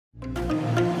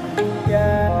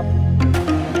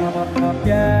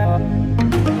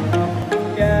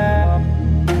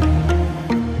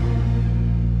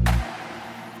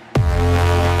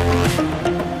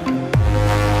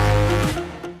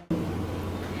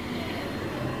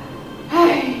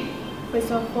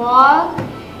First of all,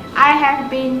 I have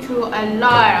been through a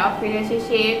lot of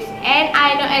relationships and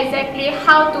I know exactly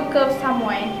how to curve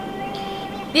someone.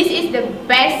 This is the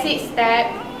basic step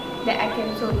that I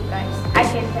can tell you guys.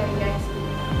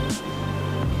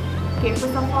 Okay,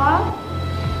 first of all,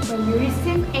 when you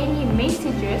receive any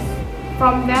messages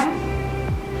from them,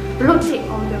 block it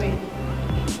all the way.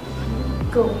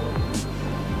 Go.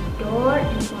 Don't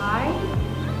reply.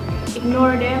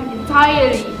 Ignore them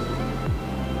entirely.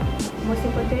 Most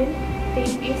important thing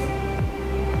is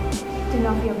turn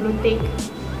off your blue tick.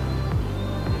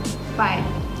 Bye.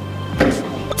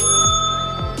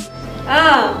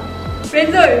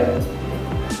 Friendzone.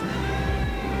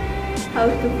 How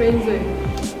to friendzone?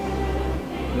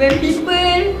 When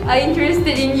people are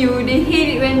interested in you, they hate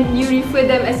it when you refer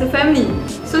them as a family.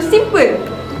 So simple.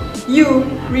 You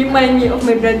remind me of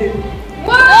my brother.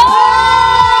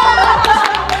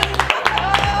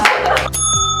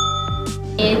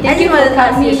 Thank you for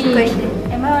asking this question.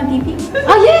 Am I on TV?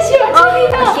 Oh yes, you're on TV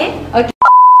now. Okay.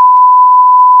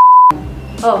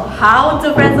 Oh, how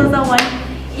to friendzone someone?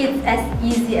 It's as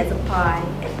easy as a pie.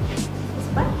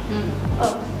 What?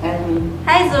 Oh.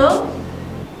 Hi Zo.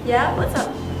 Yeah, what's up?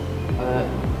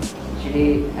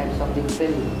 Actually, I have something to tell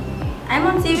you. I'm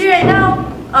on TV right now.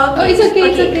 Okay. Oh, it's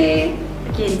okay.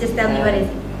 Okay, just tell me what is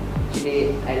it.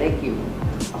 Actually, I like you.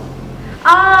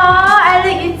 I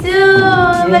like you too.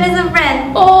 But as a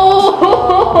friend.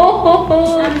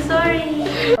 Oh. I'm sorry.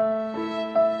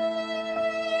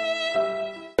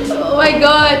 Oh my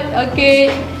god.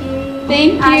 Okay.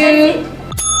 Thank you.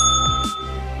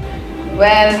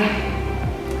 Well,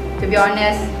 to be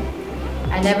honest,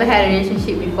 I never had a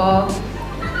relationship before.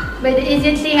 But the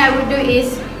easiest thing I would do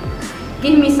is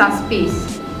give me some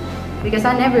space. Because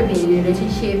I've never been in a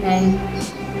relationship and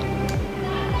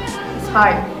it's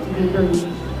hard to be alone.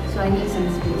 So I need some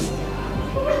space.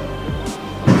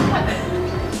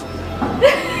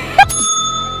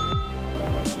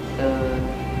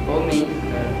 For me,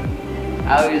 I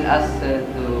will ask her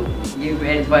to give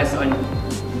advice on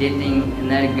dating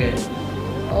another girl.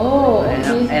 Oh, And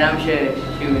okay. I'm sure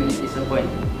she will disappoint.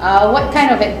 What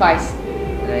kind of advice?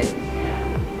 Like,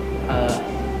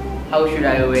 how should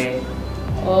I wear?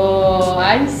 Oh,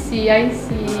 I see.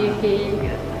 Okay.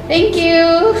 Thank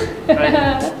you.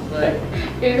 Right.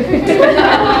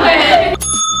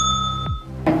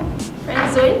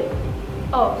 Friendzone?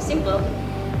 Oh, simple.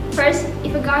 First,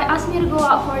 if a guy asks me to go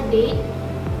out for a date,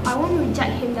 I won't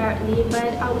reject him directly,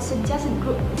 but I would suggest a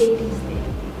group date instead.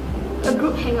 A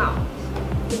group hangout,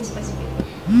 to be specific.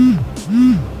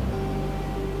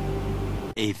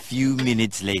 A few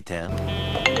minutes later.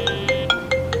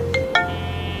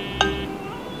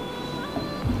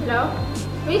 Hello?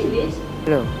 Who is this?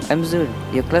 Hello, I'm Zul,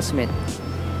 your classmate.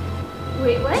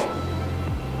 Wait, what?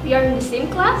 We are in the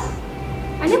same class?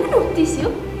 I never noticed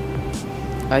you.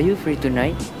 Are you free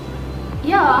tonight?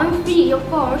 Yeah, I'm free, of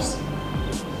course.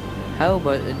 How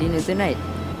about a dinner tonight?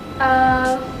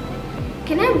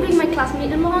 Can I bring my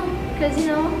classmate along? Because, you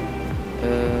know...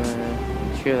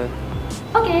 Sure.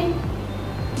 Okay.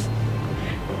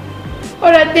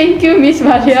 Alright, thank you, Miss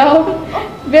Mariam.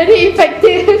 Very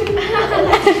effective.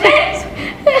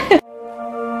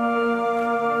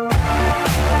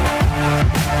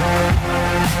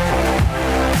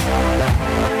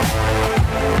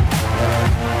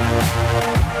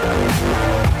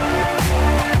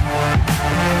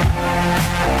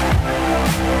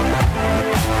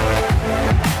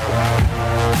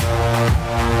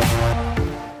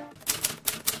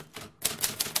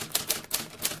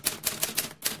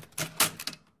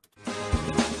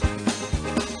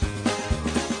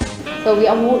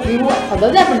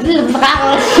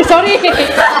 So sorry.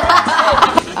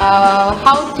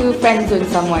 How to friendzone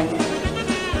someone?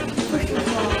 First of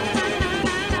all...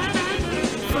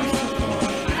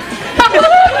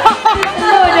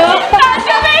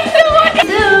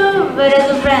 But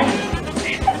as a friend.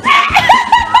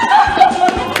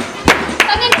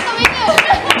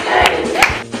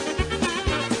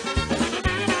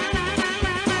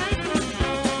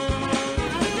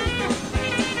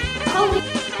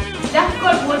 Dah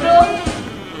call bodoh.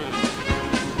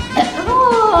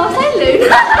 Oh, silent.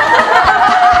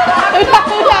 Tak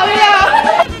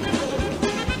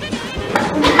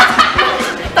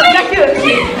berlaku.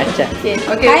 Acha.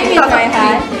 Okay. Hi Miss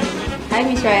Raihan. Hi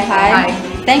Miss Raihan. Hi.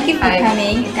 Thank you for Hi.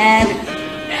 coming and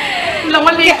Ulang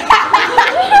balik.